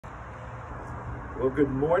Well,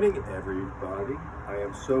 good morning, everybody. I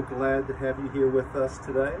am so glad to have you here with us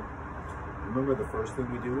today. Remember, the first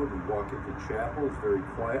thing we do when we walk into chapel is very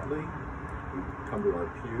quietly, we come to our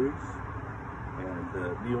pews and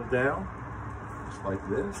kneel down, just like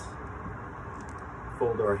this,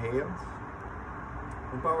 fold our hands,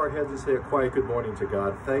 and bow our heads and say a quiet good morning to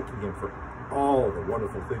God, thanking Him for all the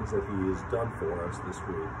wonderful things that He has done for us this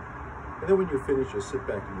week. And then when you're finished, just sit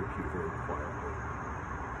back in your pew very quietly.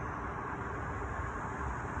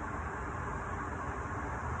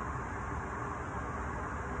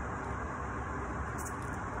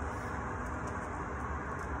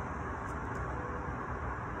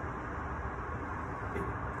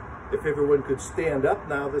 If everyone could stand up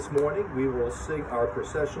now this morning, we will sing our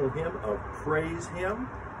processional hymn of Praise Him.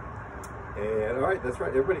 And all right, that's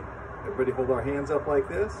right, everybody hold our hands up like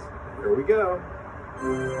this. Here we go.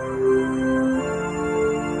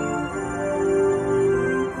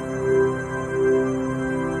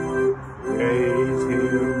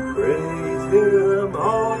 Praise Him,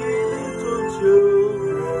 all ye little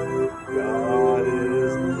children. God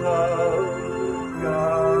is love,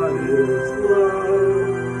 God is love.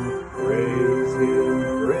 Praise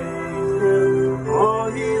Him, all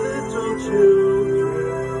ye little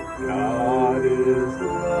children. God is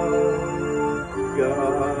love,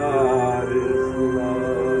 God is love.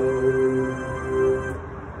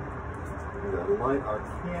 We're going to light our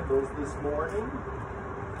candles this morning.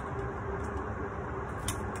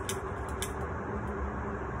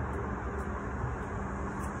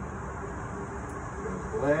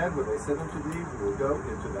 Glad when they said unto thee, we will go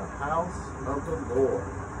into the house of the Lord.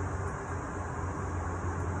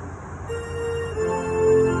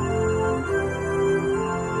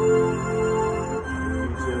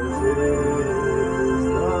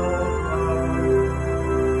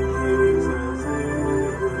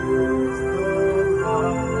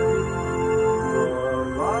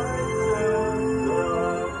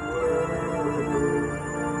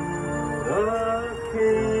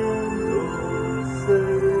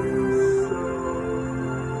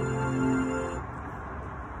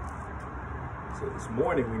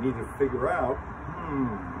 We need to figure out,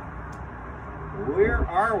 where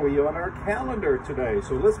are we on our calendar today?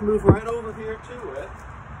 So let's move right over here to it.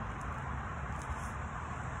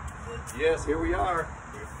 Yes, here we are.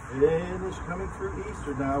 We finished coming through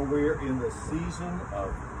Easter. Now we're in the season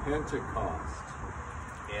of Pentecost.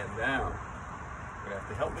 And now, you're going to have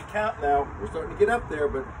to help me count now. We're starting to get up there,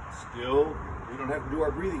 but still, we don't have to do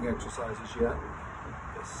our breathing exercises yet.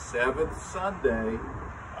 The 7th Sunday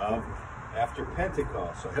of after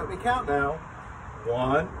Pentecost. So help me count now.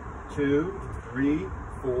 1, 2, 3,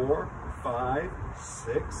 4, 5,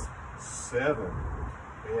 6, 7.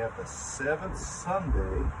 We have the 7th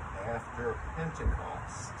Sunday after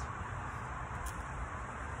Pentecost.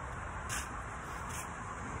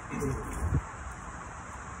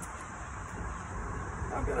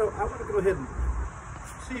 I want to go ahead and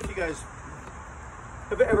see if you guys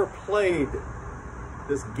have ever played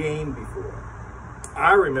this game before.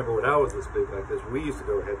 I remember when I was this big like this, we used to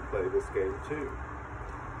go ahead and play this game too.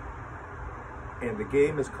 And the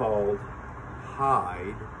game is called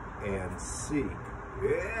Hide and Seek.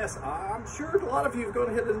 Yes, I'm sure a lot of you have gone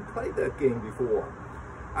ahead and played that game before.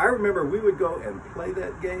 I remember we would go and play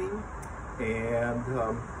that game, and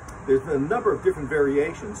there's a number of different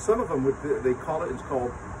variations. Some of them, they call it, it's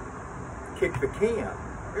called Kick the Can.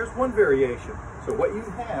 There's one variation. So what you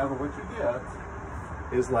have, or what you get,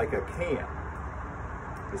 is like a can.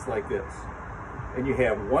 It's like this. And you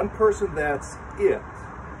have one person that's it.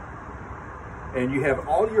 And you have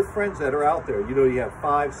all your friends that are out there. You know, you have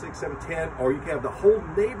 5, 6, 7, 10, or you can have the whole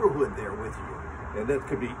neighborhood there with you. And that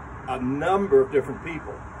could be a number of different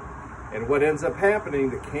people. And what ends up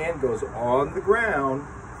happening, the can goes on the ground.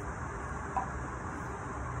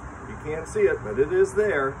 You can't see it, but it is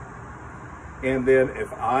there. And then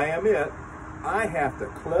if I am it, I have to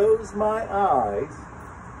close my eyes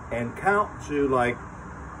and count to, like,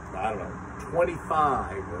 I don't know,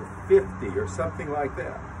 25 or 50 or something like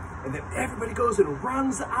that. And then everybody goes and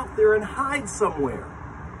runs out there and hides somewhere.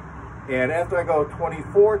 And after I go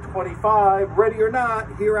 24, 25, ready or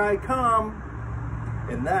not, here I come.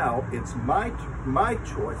 And now it's my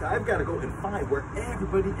choice. I've got to go and find where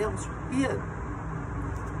everybody else hid.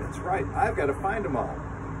 That's right, I've got to find them all.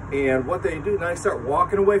 And what they do, and I start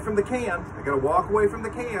walking away from the can. I got to walk away from the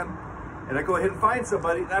can. And I go ahead and find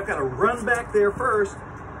somebody, and I've got to run back there first.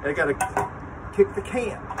 I got to kick the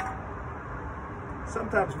can.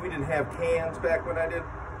 Sometimes we didn't have cans back when I did.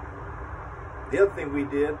 The other thing we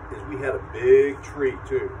did is we had a big tree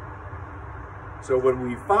too. So when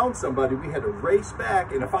we found somebody, we had to race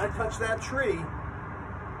back, and if I touched that tree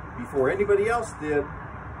before anybody else did,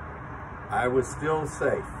 I was still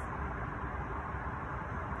safe.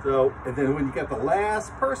 So, and then when you got the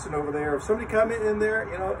last person over there, if somebody come in there,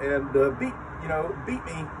 you know, and beat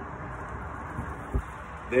me,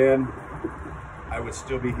 then I would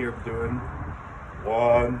still be here doing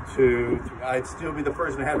 1, 2, 3. I'd still be the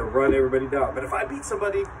person that had to run everybody down. But if I beat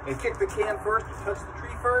somebody and kicked the can first, or touched the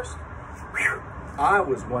tree first, whew, I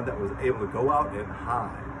was one that was able to go out and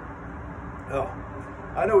hide. Oh,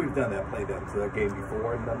 I know we've done that, played that game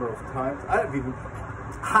before a number of times. I have even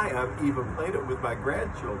played it with my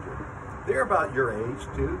grandchildren. They're about your age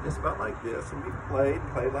too, just about like this, and we played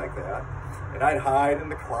like that. And I'd hide in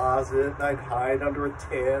the closet, and I'd hide under a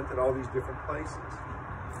tent, and all these different places.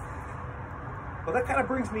 Well, that kind of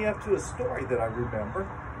brings me up to a story that I remember.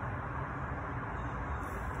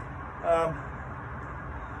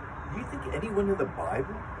 Do you think anyone in the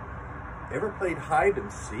Bible ever played hide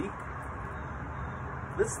and seek?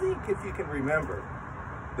 Let's think if you can remember.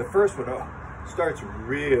 The first one starts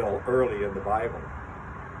real early in the Bible.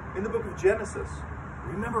 In the book of Genesis,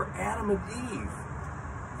 remember Adam and Eve.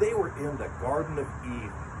 They were in the Garden of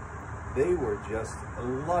Eden. They were just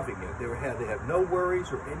loving it. They had no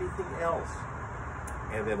worries or anything else.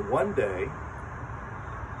 And then one day,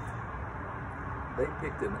 they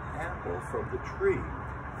picked an apple from the tree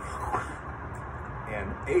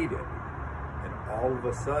and ate it. And all of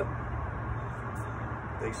a sudden,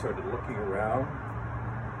 they started looking around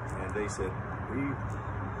and they said,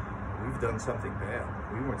 we've done something bad.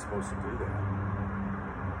 We weren't supposed to do that.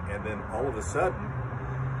 And then all of a sudden,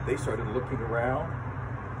 they started looking around.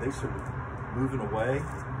 They started moving away,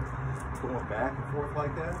 going back and forth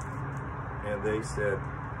like that. And they said,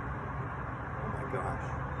 oh my gosh,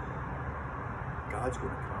 God's going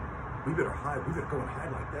to come. We better hide. We better go and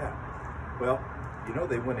hide like that. Well, you know,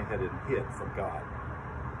 they went ahead and hid from God.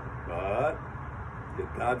 But did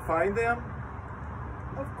God find them?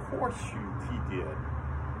 Of course he did.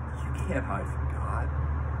 You can't hide from God.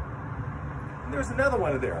 And there's another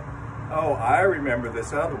one in there. Oh, I remember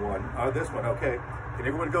this other one. This one, okay. Can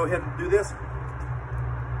everyone go ahead and do this?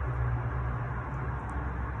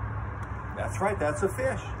 That's right, that's a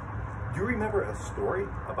fish. Do you remember a story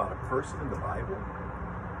about a person in the Bible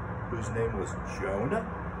whose name was Jonah?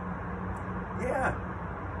 Yeah,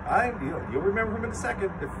 you'll remember him in a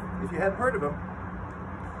second if you hadn't heard of him.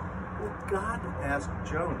 Well, God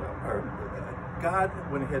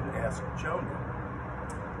went ahead and asked Jonah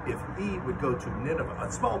if he would go to Nineveh,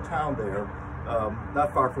 a small town there,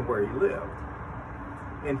 not far from where he lived.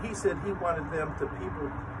 And he said he wanted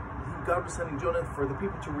God was sending Jonah for the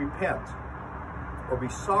people to repent or be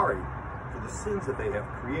sorry for the sins that they have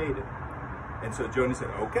created. And so Jonah said,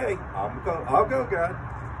 okay, I'll go, God.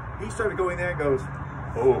 He started going there and goes,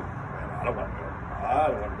 oh, man, I don't want to go. I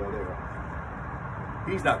don't want to go there.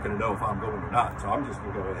 He's not going to know if I'm going or not, so I'm just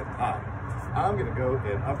going to go ahead and hide. I'm going to go,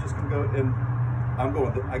 and I'm just going to go, and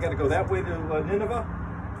I got to go that way to Nineveh.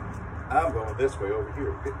 I'm going this way over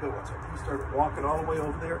here. So he started walking all the way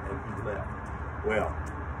over there, and he left. Well,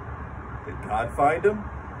 did God find him?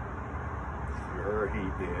 Sure he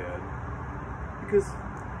did. Because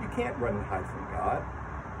you can't run and hide from God.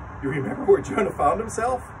 You remember where Jonah found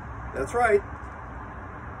himself? That's right.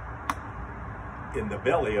 In the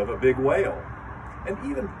belly of a big whale. And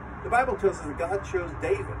even the Bible tells us that God chose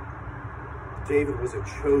David. David was a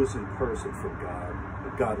chosen person from God.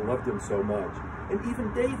 That God loved him so much. And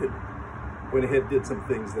even David went ahead and did some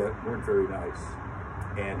things that weren't very nice.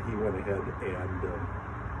 And he went ahead and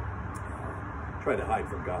tried to hide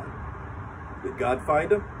from God. Did God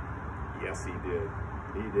find him? Yes, he did.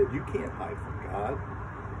 He did. You can't hide from God.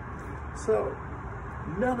 So,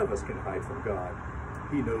 none of us can hide from God.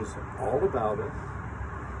 He knows all about us.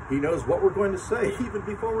 He knows what we're going to say even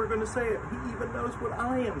before we're going to say it. He even knows what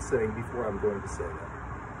I am saying before I'm going to say it.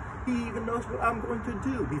 He even knows what I'm going to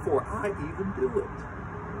do before I even do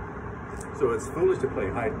it. So it's foolish to play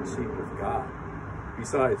hide and seek with God.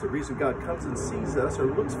 Besides, the reason God comes and sees us or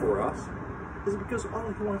looks for us is because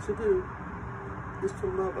all he wants to do is to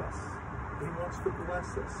love us. He wants to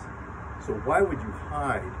bless us. So why would you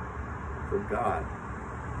hide from God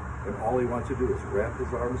when all he wants to do is wrap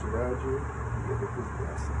his arms around you and give you his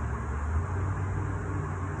blessing?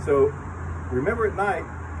 So remember at night,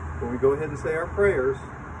 when we go ahead and say our prayers,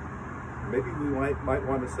 maybe we might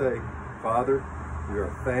want to say, Father, we are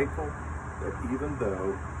thankful that even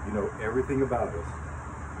though you know everything about us,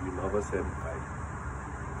 you love us anyway.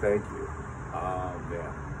 Thank you.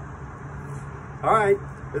 Amen. All right,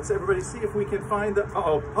 let's everybody see if we can find the,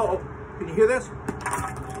 can you hear this?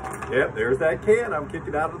 Yep, there's that can. I'm kicking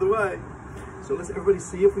it out of the way. So let's everybody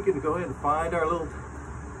see if we can go ahead and find our little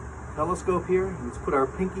telescope here. Let's put our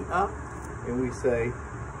pinky up and we say,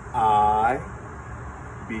 I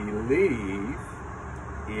believe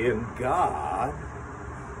in God,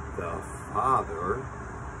 the Father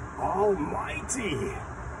Almighty,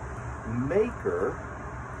 maker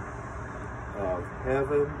of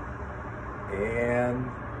heaven and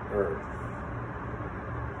earth.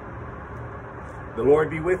 The Lord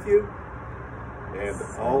be with you and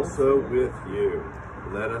also with you.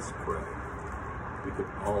 Let us pray. We could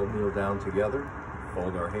all kneel down together,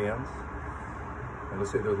 fold our hands, and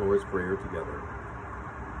let's say the Lord's Prayer together.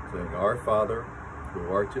 Saying, Our Father, who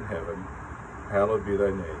art in heaven, hallowed be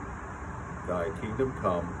thy name. Thy kingdom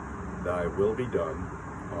come, thy will be done,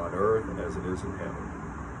 on earth as it is in heaven.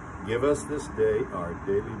 Give us this day our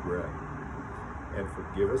daily bread, and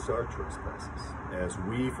forgive us our trespasses, as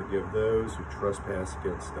we forgive those who trespass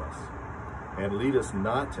against us. And lead us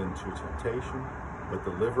not into temptation, but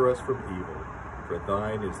deliver us from evil. For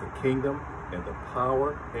thine is the kingdom, and the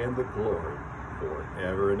power, and the glory,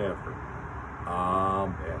 forever and ever.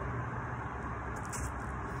 Amen.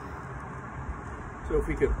 So if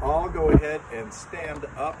we could all go ahead and stand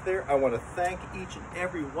up there, I want to thank each and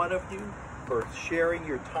every one of you for sharing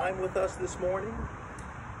your time with us this morning.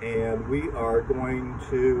 And we are going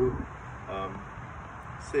to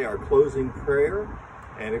say our closing prayer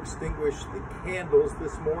and extinguish the candles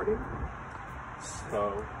this morning.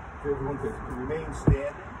 So if everyone could remain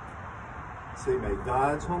standing, say, may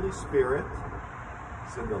God's Holy Spirit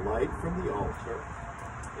send the light from the altar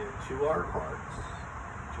into our hearts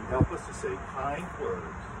to help us to say kind words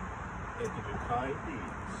and to do kind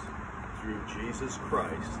deeds through Jesus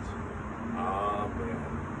Christ. Amen.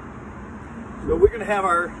 So we're going to have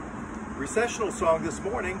our recessional song this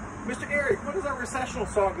morning. Mr. Eric, what is our recessional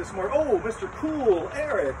song this morning? Oh, Mr. Cool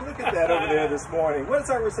Eric, look at that over there this morning. What is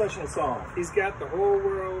our recessional song? He's got the whole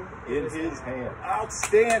world in his hand.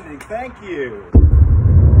 Outstanding, thank you.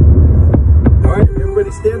 All right,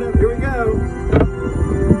 everybody stand up, here we go.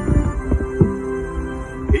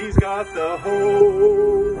 He's got the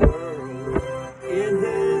whole world in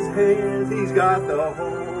his hands. He's got the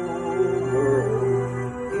whole world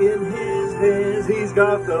in his hands. He's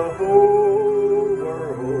got the whole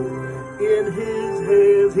world in his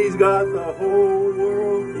hands. He's got the whole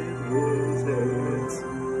world in his hands.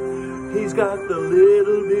 He's got the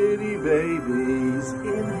little bitty babies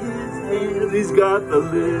in his hands. He's got the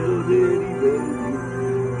little bitty baby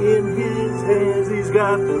in his hands. He's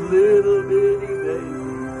got the little bitty baby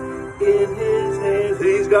in his hands.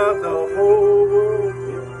 He's got the whole world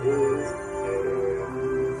in his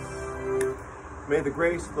hands. May the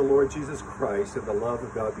grace of the Lord Jesus Christ and the love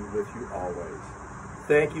of God be with you always.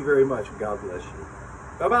 Thank you very much. God bless you.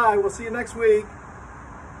 Bye-bye. We'll see you next week.